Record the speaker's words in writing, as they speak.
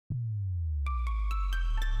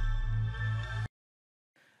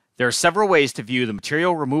There are several ways to view the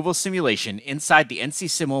material removal simulation inside the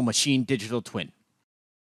NC-Simul machine digital twin.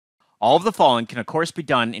 All of the following can of course be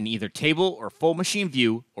done in either table or full machine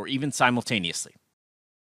view, or even simultaneously.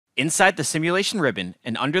 Inside the simulation ribbon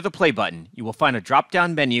and under the play button, you will find a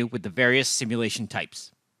drop-down menu with the various simulation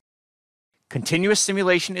types. Continuous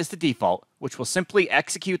simulation is the default, which will simply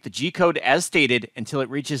execute the G-code as stated until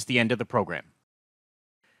it reaches the end of the program.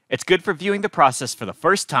 It's good for viewing the process for the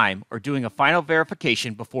first time or doing a final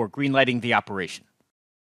verification before greenlighting the operation.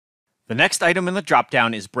 The next item in the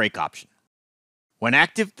drop-down is break option. When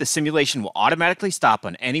active, the simulation will automatically stop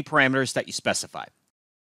on any parameters that you specify.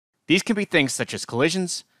 These can be things such as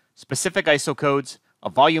collisions, specific ISO codes, a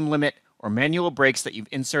volume limit, or manual brakes that you've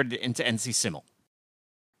inserted into NC-Simul.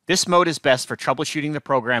 This mode is best for troubleshooting the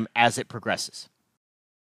program as it progresses.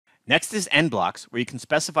 Next is end blocks, where you can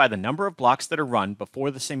specify the number of blocks that are run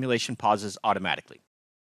before the simulation pauses automatically.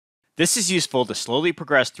 This is useful to slowly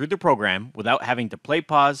progress through the program without having to play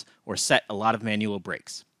pause or set a lot of manual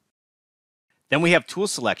brakes. Then we have tool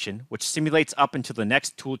selection, which simulates up into the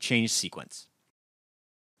next tool change sequence.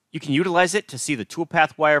 You can utilize it to see the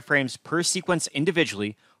toolpath wireframes per sequence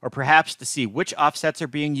individually, or perhaps to see which offsets are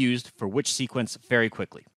being used for which sequence very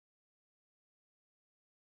quickly.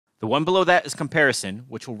 The one below that is comparison,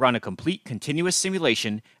 which will run a complete continuous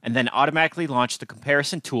simulation and then automatically launch the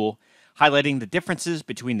comparison tool, highlighting the differences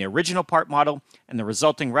between the original part model and the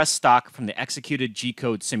resulting rest stock from the executed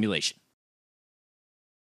G-code simulation.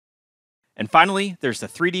 And finally, there's the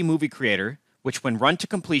 3D Movie Creator, which when run to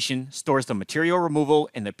completion stores the material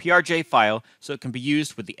removal in the PRJ file so it can be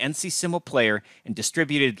used with the NC-Simul player and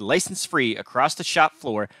distributed license-free across the shop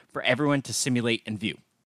floor for everyone to simulate and view.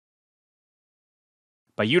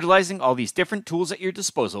 By utilizing all these different tools at your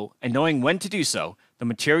disposal and knowing when to do so, the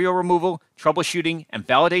material removal, troubleshooting, and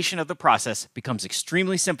validation of the process becomes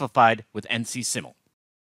extremely simplified with NC-Simul.